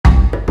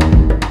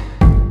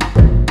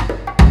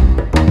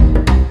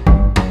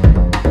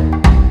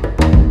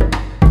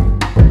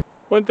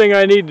One thing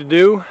I need to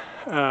do,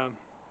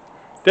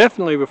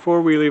 definitely before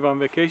we leave on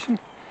vacation,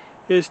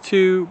 is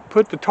to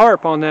put the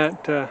tarp on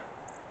that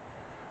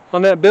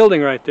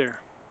building right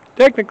there.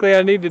 Technically,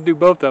 I need to do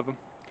both of them.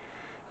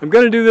 I'm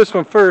going to do this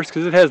one first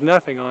because it has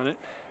nothing on it.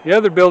 The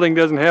other building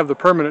doesn't have the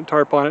permanent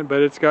tarp on it,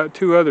 but it's got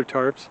two other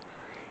tarps,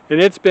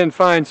 and it's been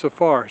fine so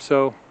far.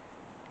 So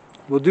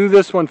we'll do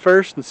this one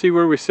first and see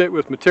where we sit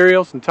with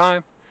materials and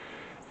time.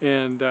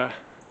 And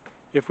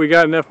if we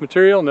got enough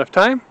material, enough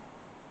time,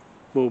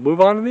 we'll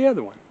move on to the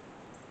other one.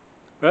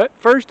 But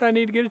first I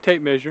need to get a tape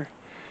measure.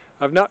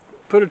 I've not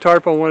put a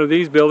tarp on one of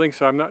these buildings,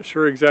 so I'm not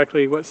sure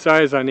exactly what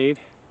size I need.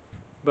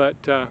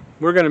 But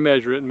we're going to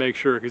measure it and make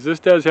sure, because this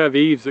does have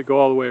eaves that go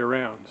all the way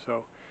around,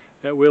 so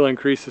that will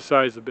increase the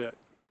size a bit.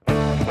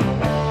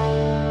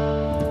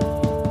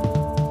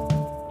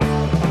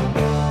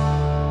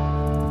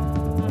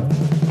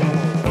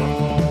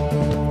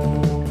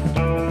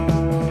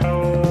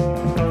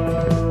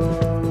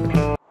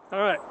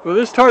 Alright, well,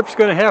 this tarp's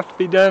going to have to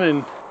be done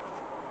in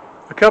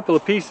a couple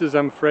of pieces,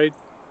 I'm afraid.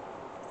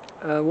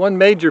 One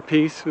major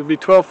piece would be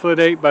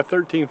 12'8" by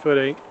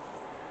 13'8".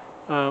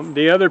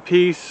 The other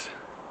piece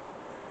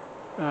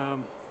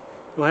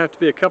will have to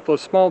be a couple of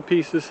small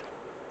pieces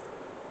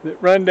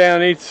that run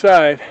down each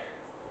side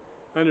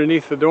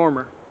underneath the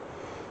dormer.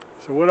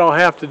 So what I'll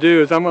have to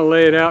do is I'm going to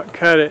lay it out,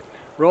 cut it,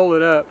 roll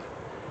it up.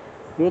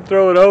 We'll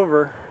throw it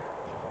over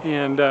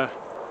and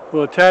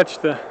we'll attach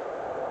that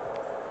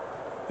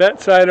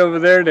side over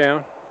there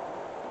down,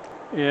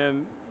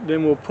 and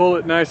then we'll pull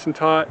it nice and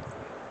taut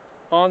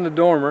on the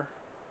dormer,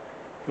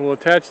 and we'll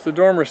attach the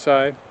dormer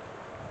side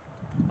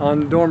on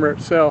the dormer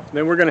itself.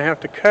 Then we're going to have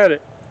to cut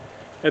it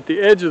at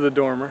the edge of the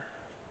dormer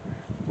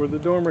where the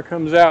dormer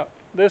comes out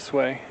this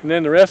way, and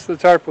then the rest of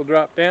the tarp will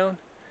drop down.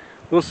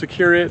 We'll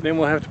secure it, and then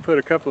we'll have to put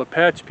a couple of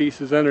patch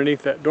pieces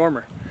underneath that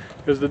dormer,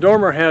 because the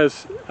dormer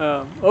has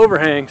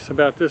overhangs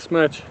about this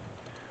much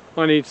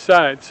on each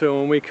side. So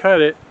when we cut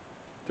it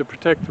to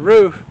protect the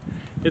roof,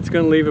 it's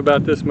going to leave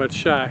about this much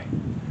shy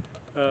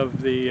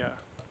of the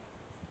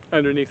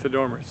underneath the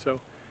dormer.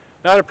 So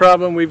not a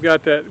problem. We've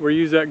got that. We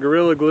use that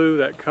Gorilla Glue,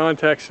 that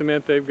contact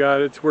cement they've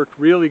got. It's worked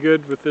really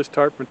good with this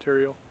tarp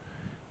material.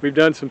 We've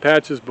done some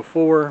patches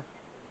before,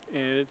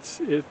 and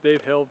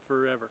they've held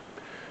forever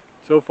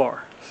so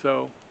far.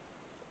 So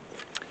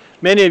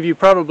many of you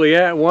probably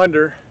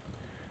wonder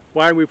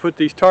why we put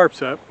these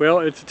tarps up. Well,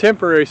 it's a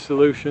temporary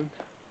solution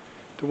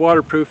to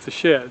waterproof the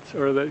sheds,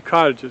 or the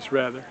cottages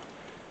rather.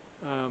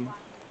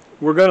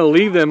 We're going to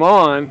leave them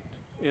on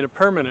in a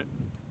permanent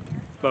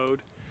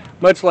mode,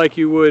 much like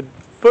you would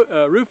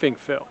roofing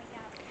fill,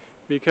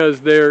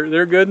 because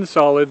they're good and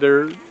solid.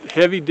 They're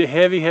heavy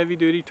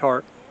duty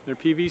tarp. They're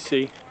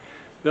PVC.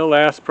 They'll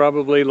last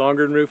probably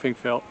longer than roofing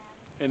felt.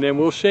 And then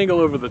we'll shingle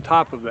over the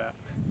top of that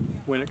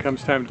when it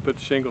comes time to put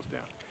the shingles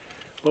down.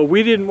 But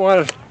we didn't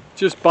want to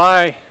just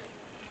buy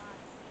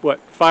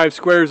 5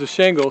 squares of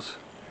shingles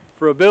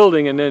for a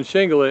building and then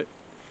shingle it,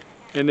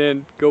 and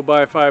then go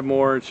buy 5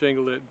 more and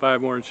shingle it,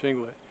 5 more and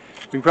shingle it.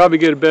 We can probably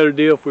get a better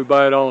deal if we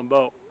buy it all in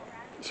bulk.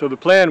 So the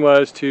plan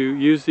was to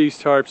use these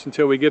tarps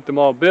until we get them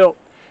all built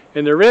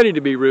and they're ready to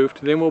be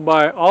roofed. Then we'll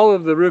buy all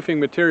of the roofing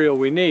material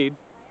we need,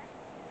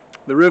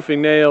 the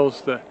roofing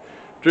nails, the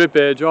drip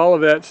edge, all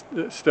of that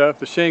stuff,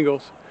 the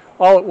shingles,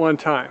 all at one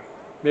time.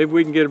 Maybe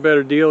we can get a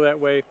better deal that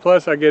way.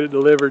 Plus I get it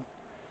delivered.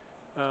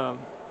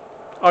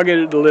 I'll get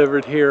it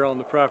delivered here on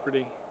the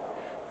property.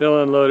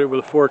 They'll unload it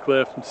with a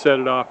forklift and set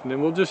it off, and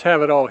then we'll just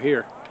have it all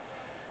here.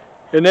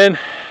 And then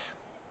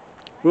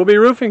we'll be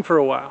roofing for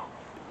a while.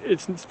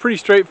 It's pretty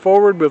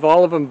straightforward with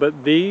all of them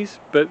but these,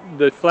 but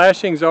the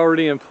flashing's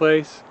already in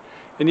place.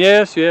 And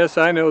yes,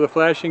 I know the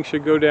flashing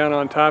should go down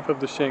on top of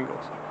the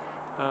shingles.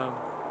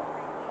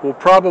 We'll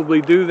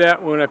probably do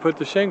that when I put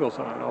the shingles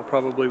on. I'll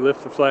probably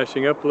lift the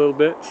flashing up a little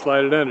bit,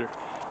 slide it under.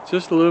 It's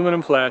just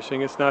aluminum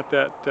flashing. It's not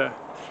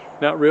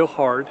not real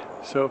hard.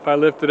 So if I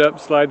lift it up,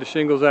 slide the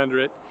shingles under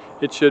it,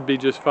 it should be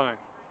just fine.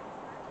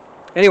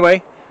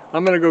 Anyway,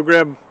 I'm going to go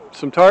grab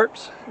some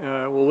tarps.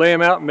 We'll lay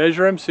them out,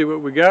 measure them, see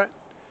what we got.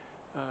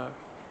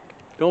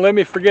 Don't let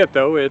me forget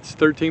though, it's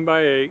 13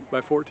 by 8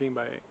 by 14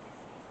 by 8. Is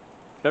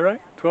that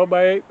right? 12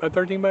 by 8 by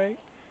 13 by 8?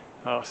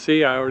 Oh,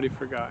 see, I already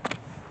forgot.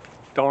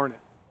 Darn it.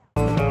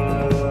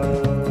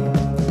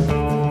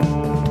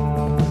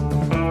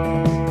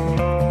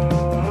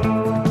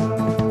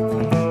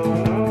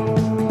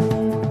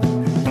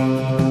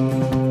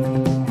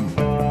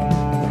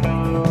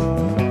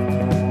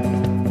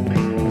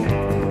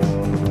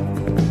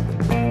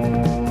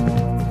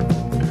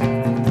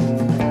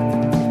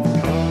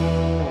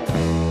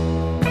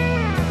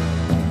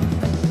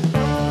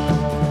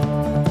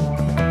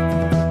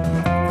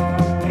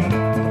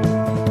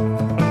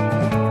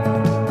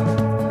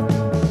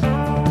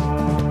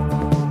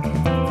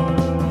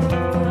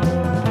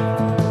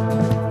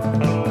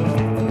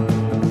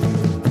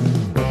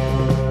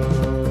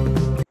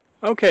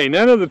 Okay,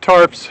 none of the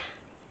tarps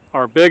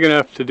are big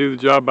enough to do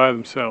the job by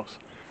themselves.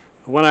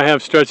 The one I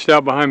have stretched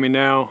out behind me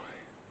now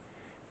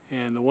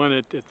and the one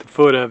at the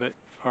foot of it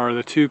are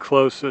the two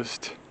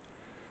closest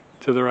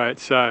to the right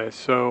size.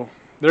 So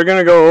They're going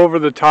to go over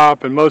the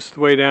top and most of the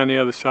way down the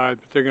other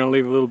side, but they're going to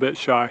leave a little bit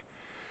shy.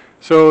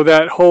 So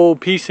that whole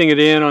piecing it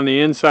in on the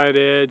inside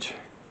edge,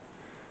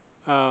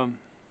 I'm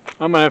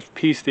going to have to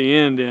piece the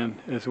end in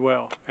as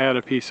well, add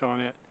a piece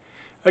on it.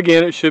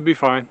 Again, it should be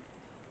fine.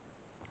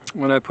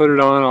 When I put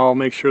it on, I'll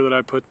make sure that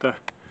I put the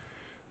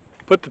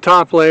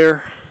top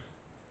layer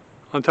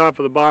on top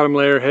of the bottom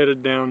layer,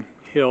 headed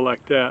downhill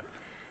like that,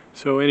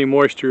 so any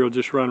moisture will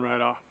just run right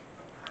off.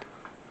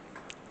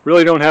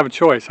 Really don't have a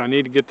choice. I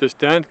need to get this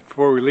done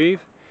before we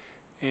leave,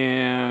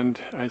 and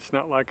it's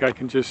not like I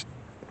can just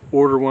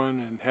order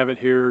one and have it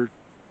here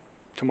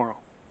tomorrow.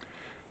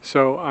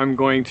 So I'm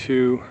going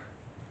to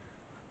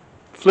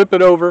flip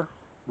it over,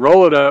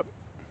 roll it up,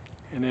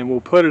 and then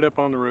we'll put it up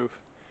on the roof,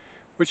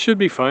 which should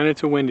be fun.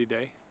 It's a windy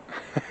day.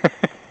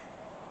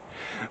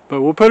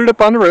 But we'll put it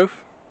up on the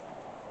roof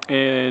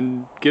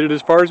and get it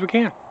as far as we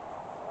can,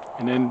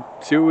 and then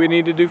see what we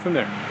need to do from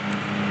there.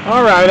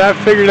 Alright, I've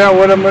figured out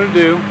what I'm going to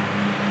do.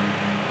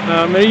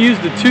 I'm going to use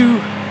the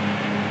two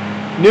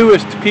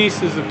newest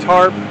pieces of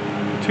tarp,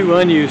 two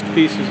unused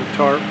pieces of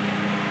tarp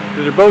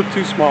that are both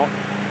too small.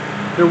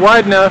 They're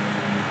wide enough,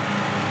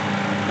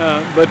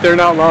 but they're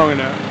not long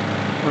enough,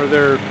 or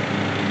they're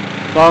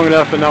long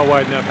enough but not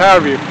wide enough.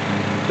 However,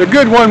 they're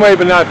good one way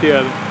but not the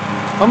other.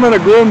 I'm going to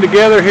glue them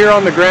together here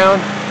on the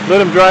ground, let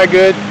them dry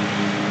good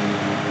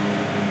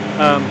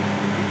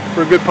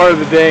for a good part of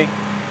the day,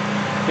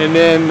 and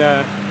then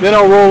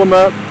I'll roll them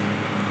up.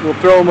 We'll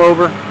throw them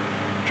over,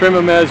 trim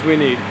them as we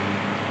need.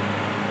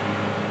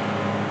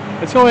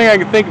 That's the only thing I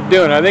can think of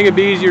doing. I think it'd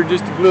be easier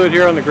just to glue it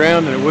here on the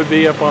ground than it would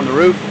be up on the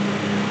roof.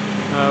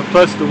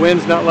 Plus the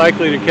wind's not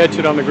likely to catch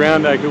it on the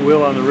ground like it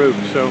will on the roof.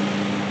 So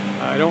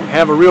I don't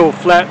have a real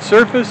flat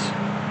surface.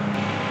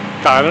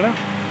 I don't know.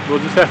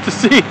 We'll just have to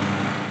see.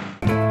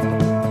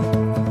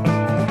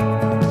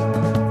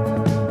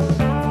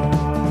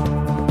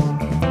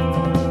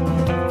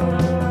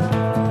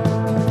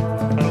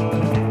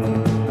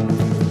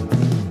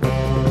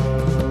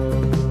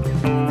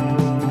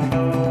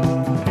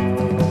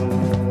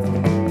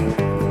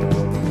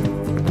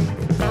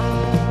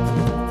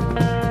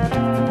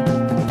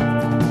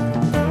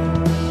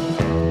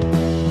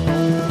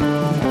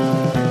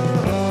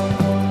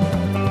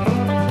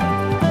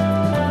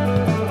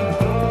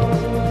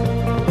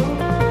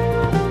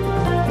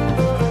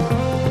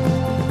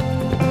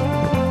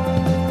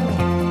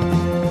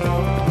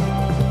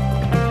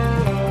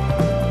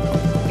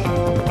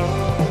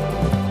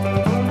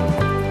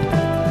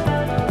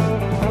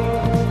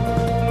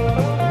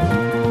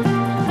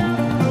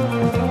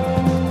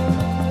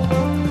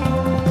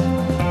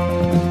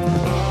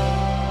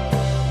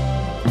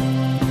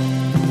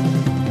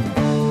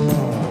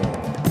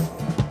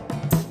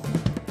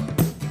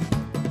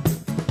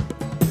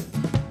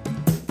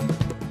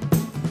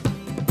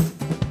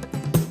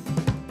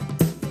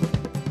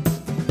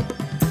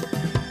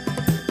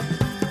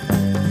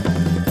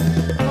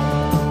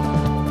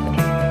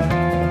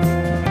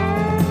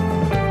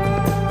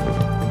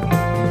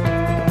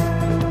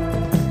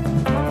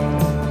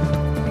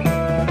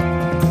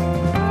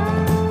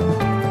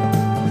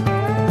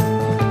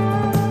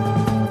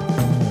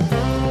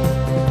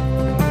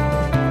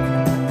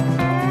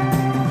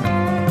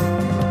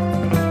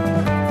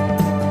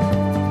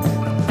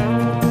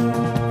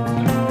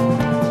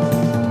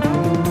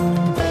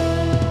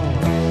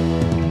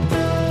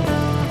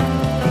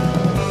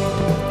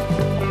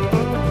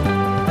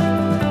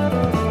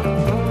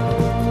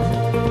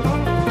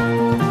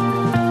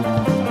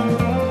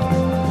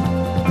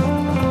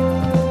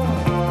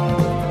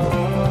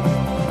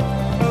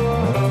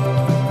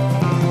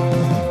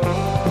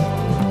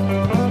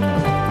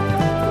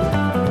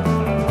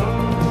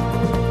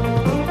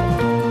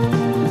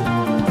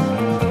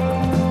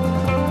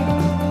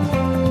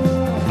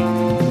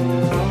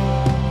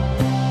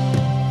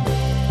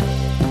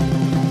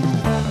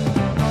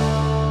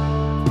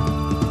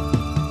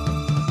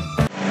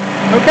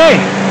 Okay,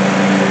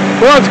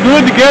 well, it's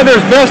glued together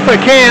as best I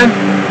can.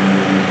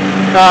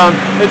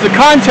 It's a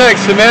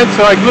contact cement,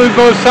 so I glued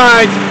both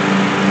sides.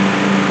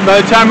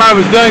 By the time I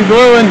was done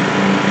gluing,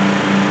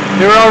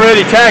 they were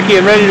already tacky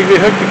and ready to be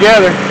hooked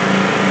together.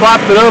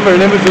 Flopped it over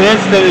and it was an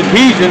instant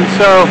adhesion,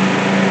 so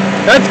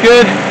that's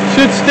good.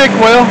 Should stick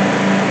well.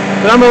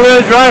 But I'm going to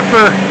let it dry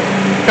for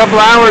a couple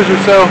hours or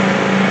so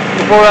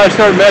before I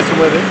start messing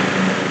with it.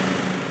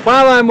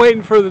 While I'm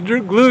waiting for the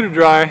glue to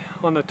dry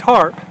on the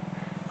tarp,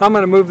 I'm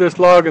going to move this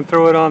log and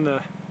throw it on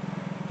the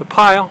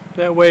pile.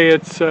 That way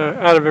it's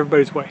out of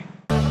everybody's way.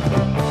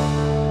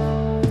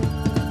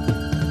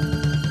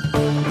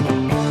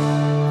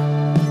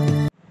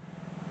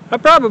 I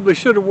probably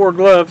should have wore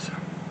gloves.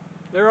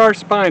 There are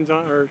spikes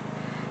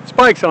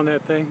on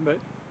that thing,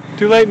 but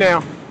too late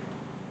now.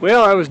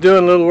 Well, I was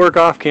doing a little work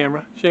off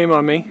camera. Shame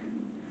on me.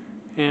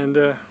 And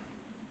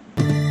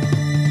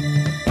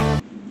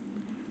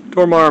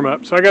tore my arm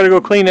up. So I got to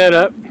go clean that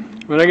up.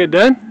 When I get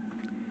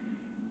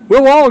done,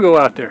 we'll all go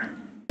out there.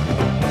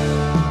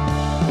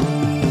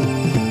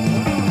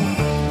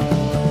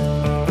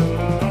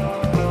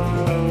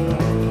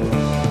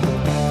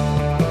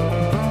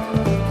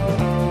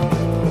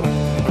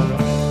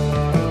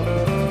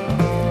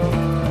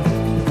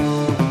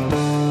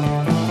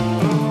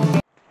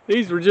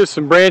 These were just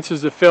some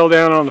branches that fell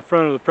down on the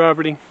front of the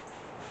property.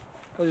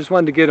 I just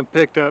wanted to get them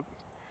picked up.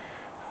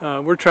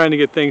 We're trying to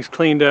get things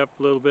cleaned up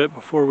a little bit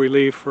before we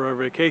leave for our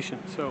vacation.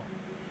 So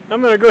I'm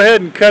going to go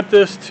ahead and cut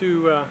this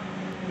to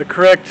the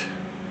correct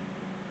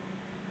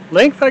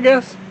length, I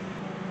guess.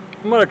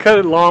 I'm going to cut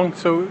it long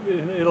so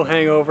it'll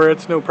hang over.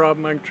 It's no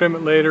problem. I can trim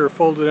it later or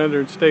fold it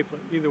under and staple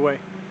it, either way.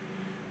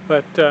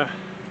 But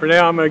for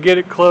now I'm going to get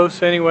it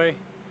close anyway.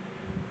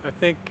 I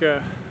think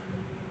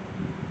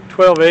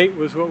 12/8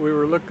 was what we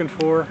were looking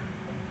for.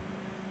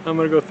 I'm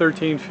going to go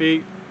 13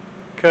 feet,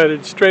 cut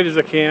it straight as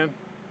I can,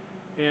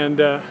 and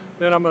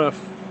then I'm going to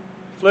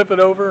flip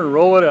it over and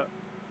roll it up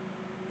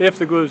if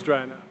the glue's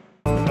dry enough.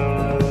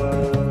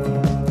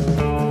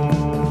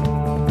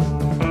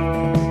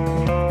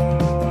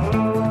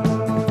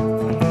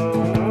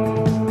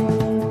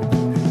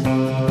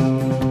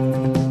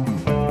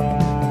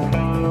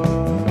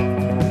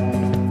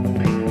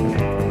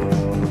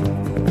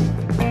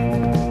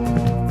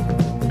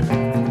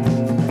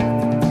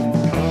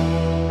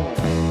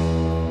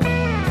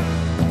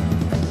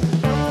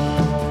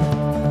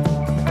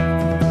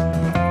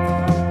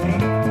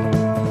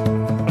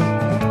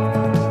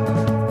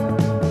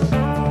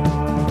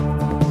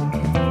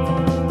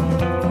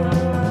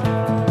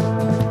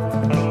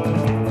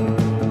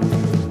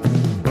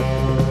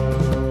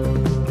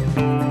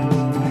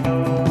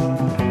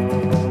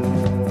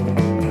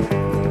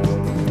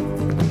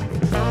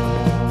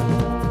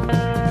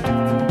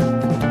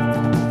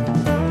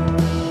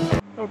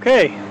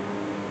 Okay,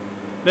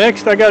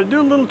 next I got to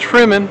do a little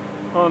trimming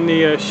on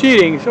the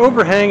sheeting. It's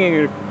overhanging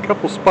in a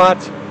couple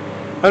spots.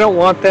 I don't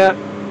want that,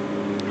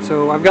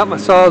 so I've got my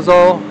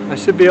Sawzall. I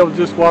should be able to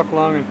just walk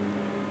along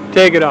and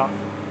take it off.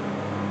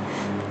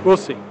 We'll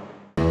see.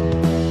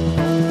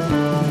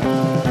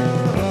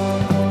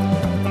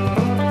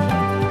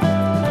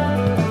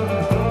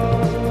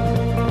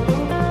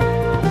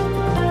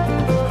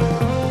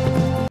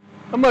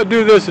 I'm going to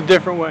do this a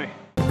different way.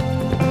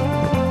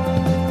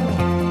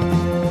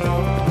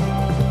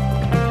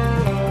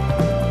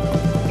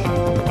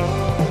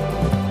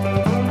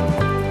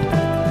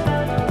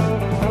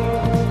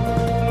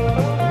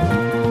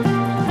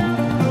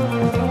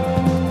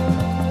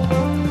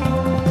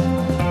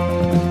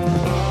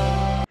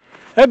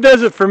 That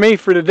does it for me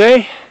for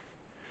today.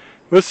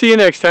 We'll see you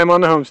next time on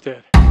the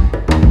homestead.